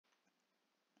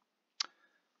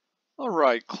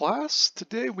Alright class,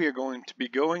 today we are going to be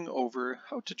going over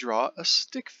how to draw a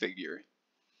stick figure.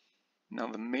 Now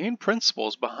the main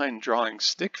principles behind drawing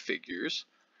stick figures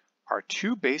are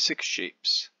two basic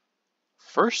shapes.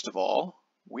 First of all,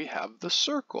 we have the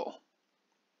circle.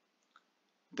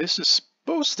 This is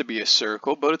supposed to be a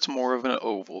circle, but it's more of an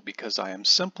oval because I am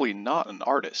simply not an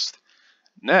artist.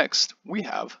 Next, we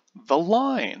have the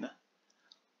line.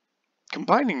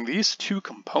 Combining these two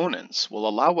components will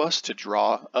allow us to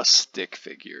draw a stick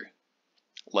figure.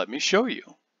 Let me show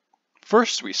you.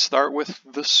 First, we start with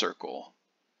the circle.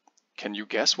 Can you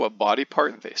guess what body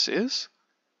part this is?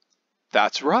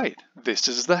 That's right, this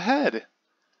is the head.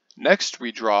 Next,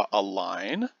 we draw a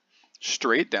line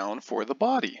straight down for the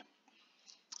body.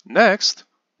 Next,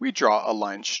 we draw a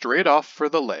line straight off for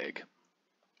the leg.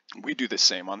 We do the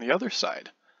same on the other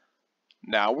side.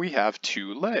 Now we have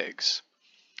two legs.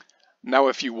 Now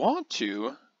if you want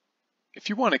to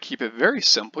keep it very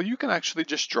simple, you can actually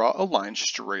just draw a line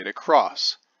straight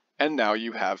across. And now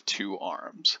you have two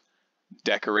arms.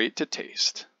 Decorate to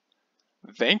taste.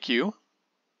 Thank you.